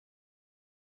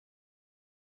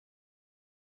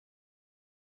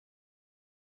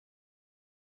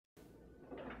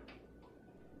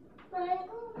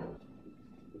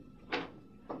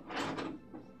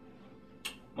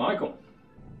Michael.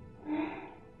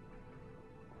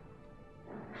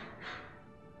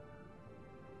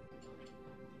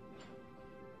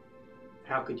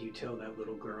 How could you tell that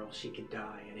little girl she could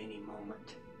die at any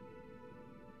moment?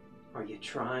 Are you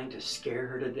trying to scare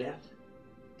her to death?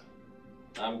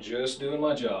 I'm just doing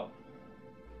my job.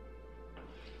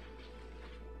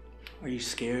 Are you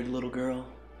scared, little girl?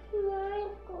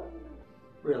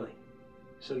 Really?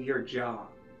 So your job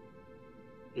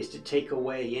is to take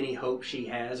away any hope she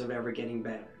has of ever getting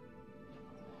better?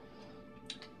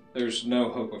 There's no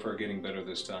hope of her getting better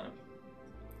this time.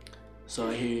 So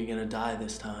I hear you're gonna die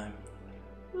this time.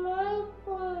 You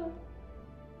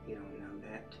don't know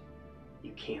that.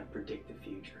 You can't predict the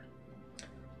future.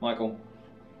 Michael,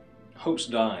 hope's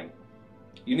dying.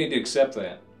 You need to accept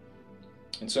that.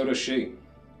 And so does she.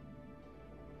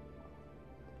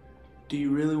 Do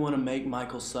you really want to make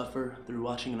Michael suffer through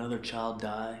watching another child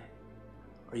die?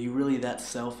 Are you really that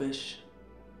selfish?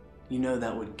 You know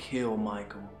that would kill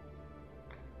Michael.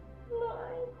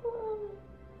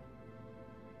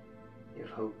 If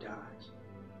hope dies,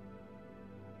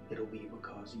 it'll be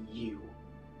because you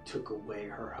took away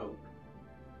her hope.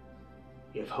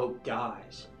 If hope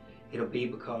dies, it'll be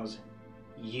because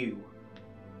you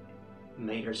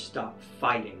made her stop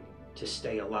fighting to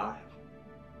stay alive.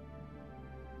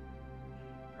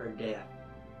 Her death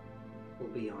will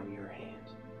be on your hands.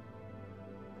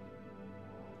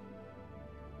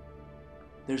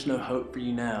 There's no hope for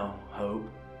you now, Hope.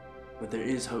 But there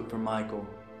is hope for Michael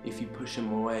if you push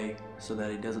him away so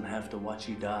that he doesn't have to watch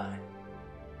you die.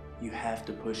 You have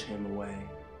to push him away.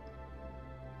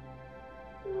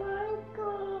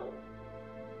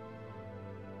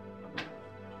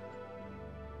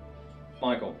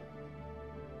 Michael,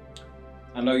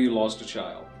 I know you lost a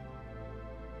child,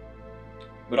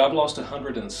 but I've lost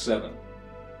 107.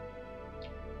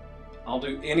 I'll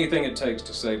do anything it takes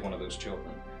to save one of those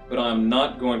children, but I'm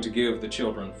not going to give the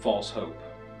children false hope.